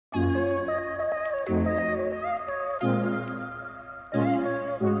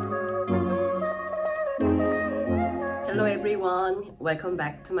Hello everyone, welcome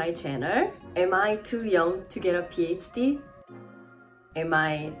back to my channel. Am I too young to get a PhD? Am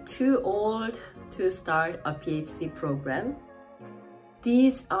I too old to start a PhD program?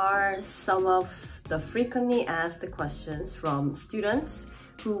 These are some of the frequently asked questions from students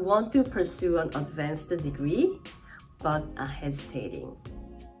who want to pursue an advanced degree but are hesitating.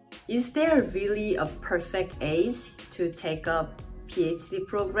 Is there really a perfect age to take up PhD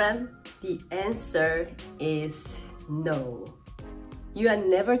program? The answer is no. You are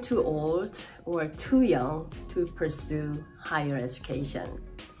never too old or too young to pursue higher education.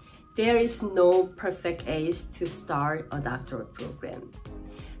 There is no perfect age to start a doctoral program.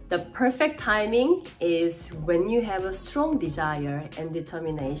 The perfect timing is when you have a strong desire and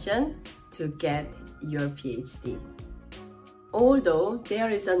determination to get your PhD. Although there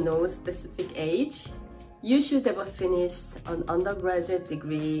is no specific age, you should have finished an undergraduate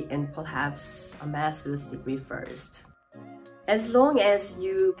degree and perhaps a master's degree first. As long as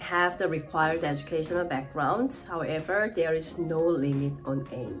you have the required educational background, however, there is no limit on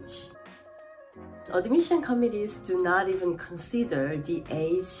age. Admission committees do not even consider the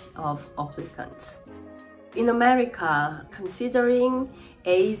age of applicants. In America, considering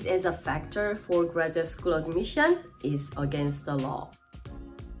age as a factor for graduate school admission is against the law.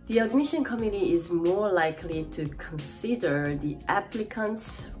 The admission committee is more likely to consider the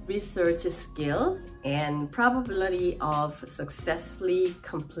applicant's research skill and probability of successfully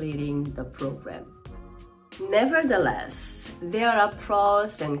completing the program. Nevertheless, there are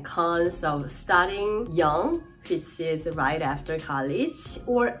pros and cons of starting young, which is right after college,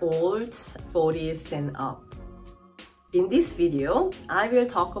 or old, 40s and up. In this video, I will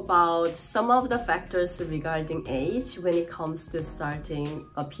talk about some of the factors regarding age when it comes to starting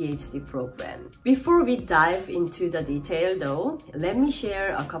a PhD program. Before we dive into the detail though, let me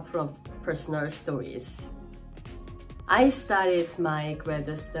share a couple of personal stories. I started my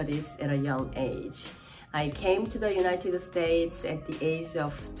graduate studies at a young age. I came to the United States at the age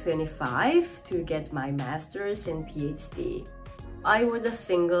of 25 to get my master's and PhD. I was a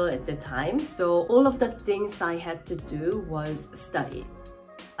single at the time, so all of the things I had to do was study.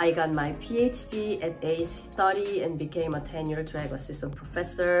 I got my PhD at age 30 and became a tenure-track assistant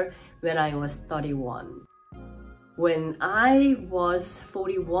professor when I was 31. When I was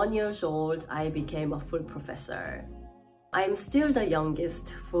 41 years old, I became a full professor. I'm still the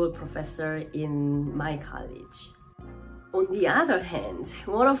youngest full professor in my college. On the other hand,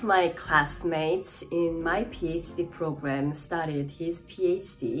 one of my classmates in my PhD program started his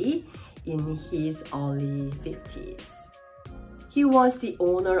PhD in his early 50s. He was the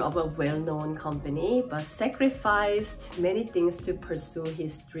owner of a well-known company but sacrificed many things to pursue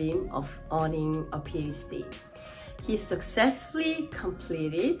his dream of earning a PhD. He successfully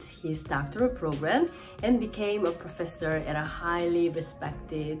completed his doctoral program and became a professor at a highly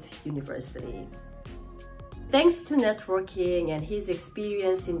respected university. Thanks to networking and his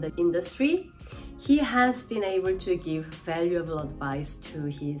experience in the industry, he has been able to give valuable advice to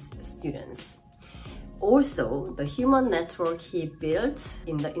his students. Also, the human network he built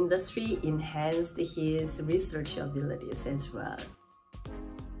in the industry enhanced his research abilities as well.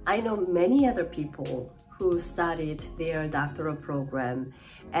 I know many other people who started their doctoral program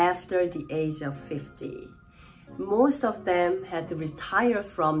after the age of 50. Most of them had retired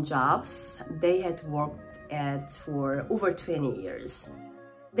from jobs they had worked at for over 20 years.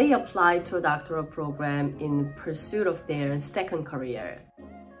 They applied to a doctoral program in pursuit of their second career.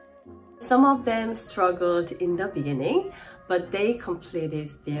 Some of them struggled in the beginning, but they completed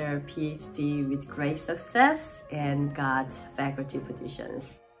their PhD with great success and got faculty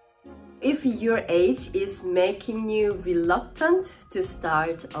positions. If your age is making you reluctant to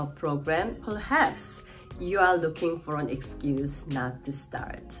start a program, perhaps you are looking for an excuse not to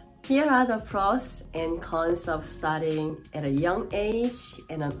start. Here are the pros and cons of starting at a young age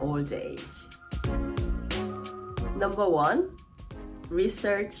and an old age. Number 1,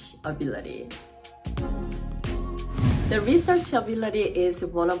 research ability. The research ability is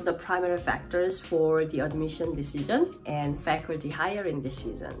one of the primary factors for the admission decision and faculty hiring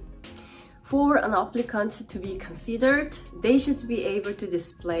decision. For an applicant to be considered, they should be able to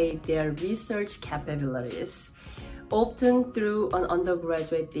display their research capabilities, often through an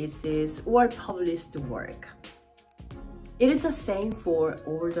undergraduate thesis or published work. It is the same for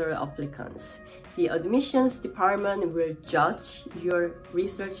older applicants. The admissions department will judge your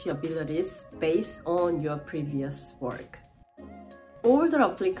research abilities based on your previous work. Older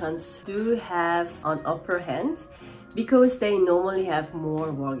applicants do have an upper hand because they normally have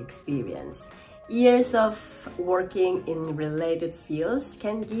more work experience. Years of working in related fields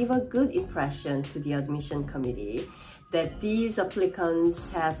can give a good impression to the admission committee that these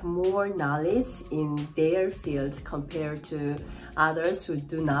applicants have more knowledge in their field compared to others who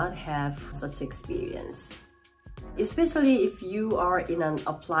do not have such experience. Especially if you are in an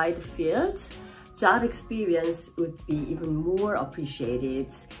applied field, job experience would be even more appreciated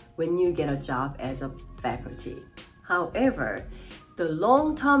when you get a job as a faculty. However, the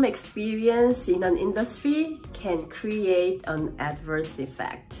long-term experience in an industry can create an adverse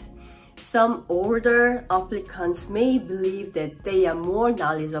effect. Some older applicants may believe that they are more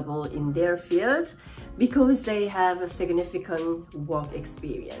knowledgeable in their field because they have a significant work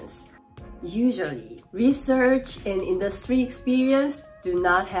experience. Usually, research and industry experience do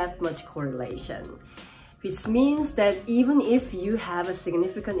not have much correlation, which means that even if you have a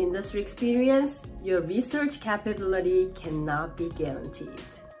significant industry experience, your research capability cannot be guaranteed.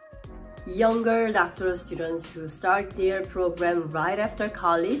 Younger doctoral students who start their program right after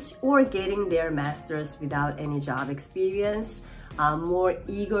college or getting their master's without any job experience are more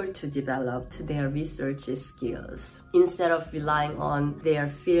eager to develop their research skills instead of relying on their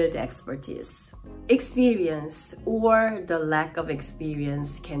field expertise. Experience or the lack of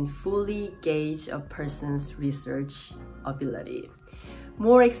experience can fully gauge a person's research ability.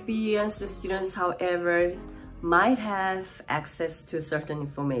 More experienced students, however, might have access to certain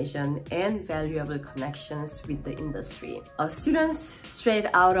information and valuable connections with the industry. Students straight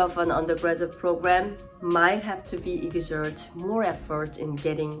out of an undergraduate program might have to exert more effort in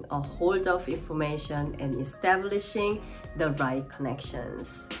getting a hold of information and establishing the right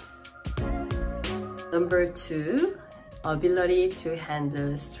connections. Number 2, ability to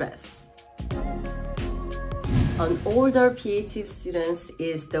handle stress. An older PhD student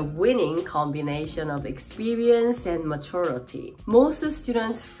is the winning combination of experience and maturity. Most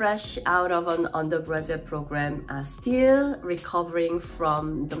students fresh out of an undergraduate program are still recovering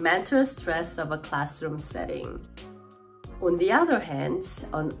from the mental stress of a classroom setting. On the other hand,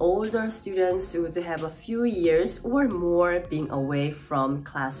 an older student would have a few years or more being away from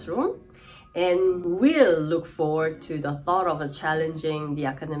classroom and will look forward to the thought of challenging the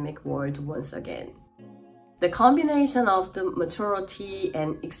academic world once again. The combination of the maturity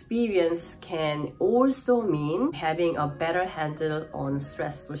and experience can also mean having a better handle on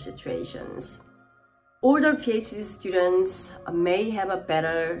stressful situations. Older PhD students may have a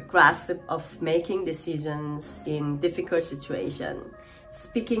better grasp of making decisions in difficult situations,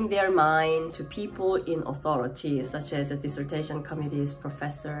 speaking their mind to people in authority, such as dissertation committees,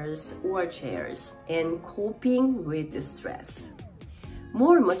 professors, or chairs, and coping with stress.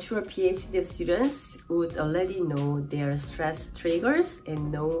 More mature PhD students would already know their stress triggers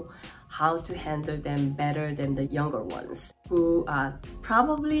and know how to handle them better than the younger ones, who are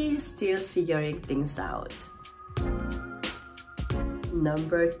probably still figuring things out.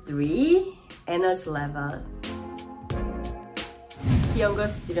 Number 3, energy level. Younger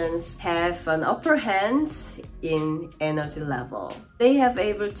students have an upper hand in energy level. They have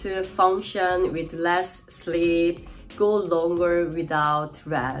able to function with less sleep, go longer without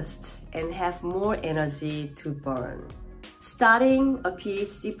rest, and have more energy to burn. Starting a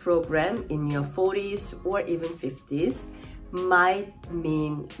PhD program in your 40s or even 50s might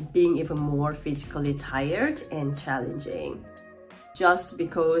mean being even more physically tired and challenging, just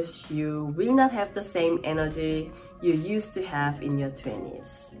because you will not have the same energy you used to have in your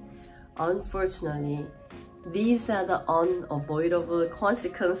 20s. Unfortunately, these are the unavoidable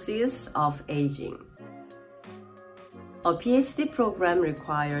consequences of aging. A PhD program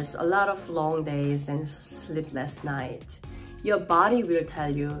requires a lot of long days and sleepless nights. Your body will tell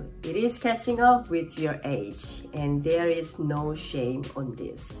you it is catching up with your age, and there is no shame on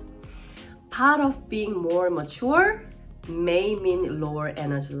this. Part of being more mature may mean lower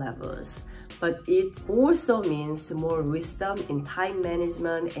energy levels, but it also means more wisdom in time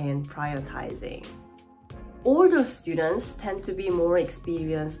management and prioritizing. Older students tend to be more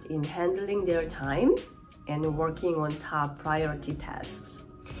experienced in handling their time and working on top priority tasks.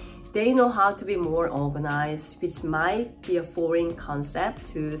 They know how to be more organized, which might be a foreign concept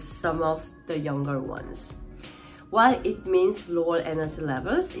to some of the younger ones. While it means lower energy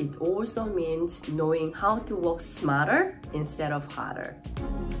levels, it also means knowing how to work smarter instead of harder.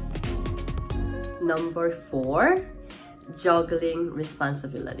 Number 4, juggling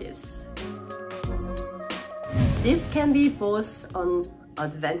responsibilities. This can be both an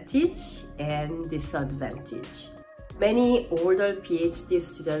advantage and disadvantage. Many older PhD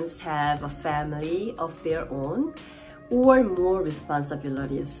students have a family of their own or more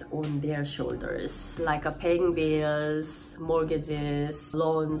responsibilities on their shoulders, like paying bills, mortgages,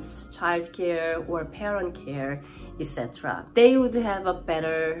 loans, childcare, or parent care, etc. They would have a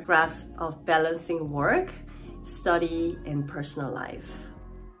better grasp of balancing work, study, and personal life.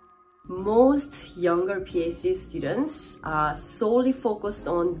 Most younger PhD students are solely focused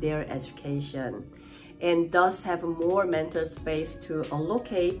on their education and thus have more mental space to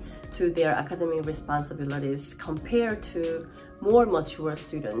allocate to their academic responsibilities compared to more mature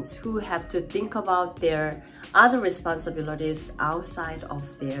students who have to think about their other responsibilities outside of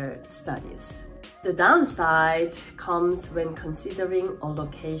their studies. The downside comes when considering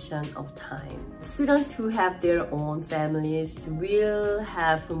allocation of time. Students who have their own families will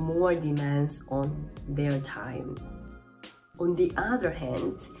have more demands on their time. On the other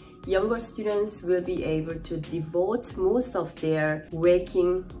hand, younger students will be able to devote most of their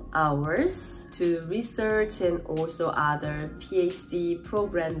waking hours to research and also other PhD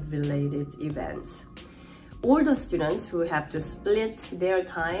program-related events. Older students who have to split their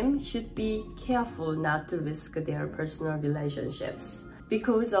time should be careful not to risk their personal relationships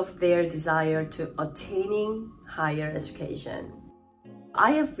because of their desire to attaining higher education.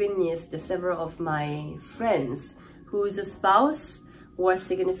 I have witnessed several of my friends whose spouse or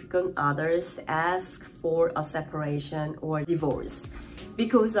significant others ask for a separation or divorce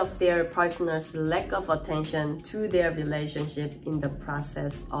because of their partner's lack of attention to their relationship in the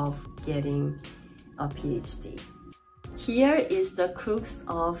process of getting a PhD. Here is the crux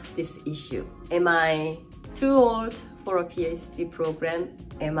of this issue. Am I too old for a PhD program?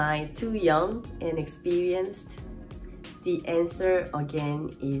 Am I too young and experienced? The answer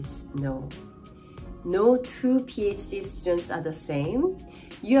again is no. No two PhD students are the same.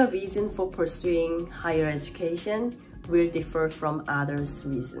 Your reason for pursuing higher education will differ from others'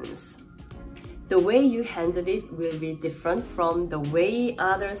 reasons. The way you handle it will be different from the way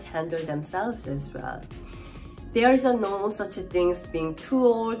others handle themselves as well. There is no such thing as being too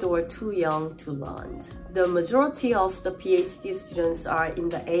old or too young to learn. The majority of the PhD students are in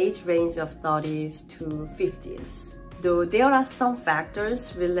the age range of 30s to 50s. Though there are some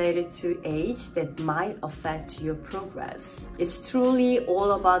factors related to age that might affect your progress. It's truly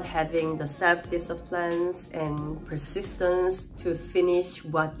all about having the self-disciplines and persistence to finish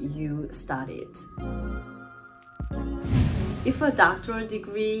what you started. If a doctoral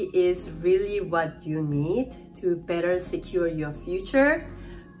degree is really what you need to better secure your future,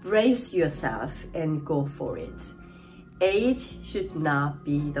 brace yourself and go for it. Age should not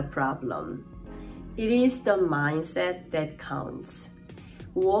be the problem. It is the mindset that counts.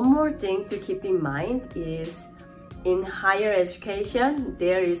 One more thing to keep in mind is in higher education,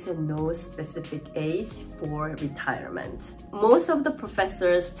 there is no specific age for retirement. Most of the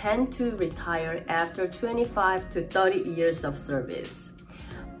professors tend to retire after 25 to 30 years of service,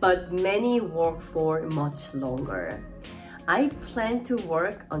 but many work for much longer. I plan to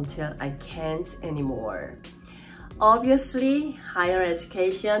work until I can't anymore. Obviously, higher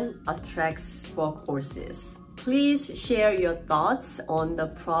education attracts workhorses. Please share your thoughts on the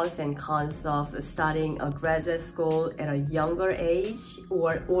pros and cons of studying a graduate school at a younger age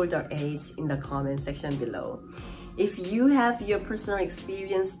or older age in the comment section below. If you have your personal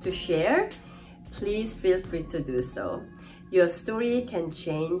experience to share, please feel free to do so. Your story can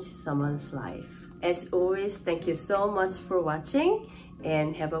change someone's life. As always, thank you so much for watching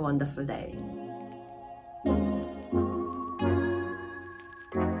and have a wonderful day.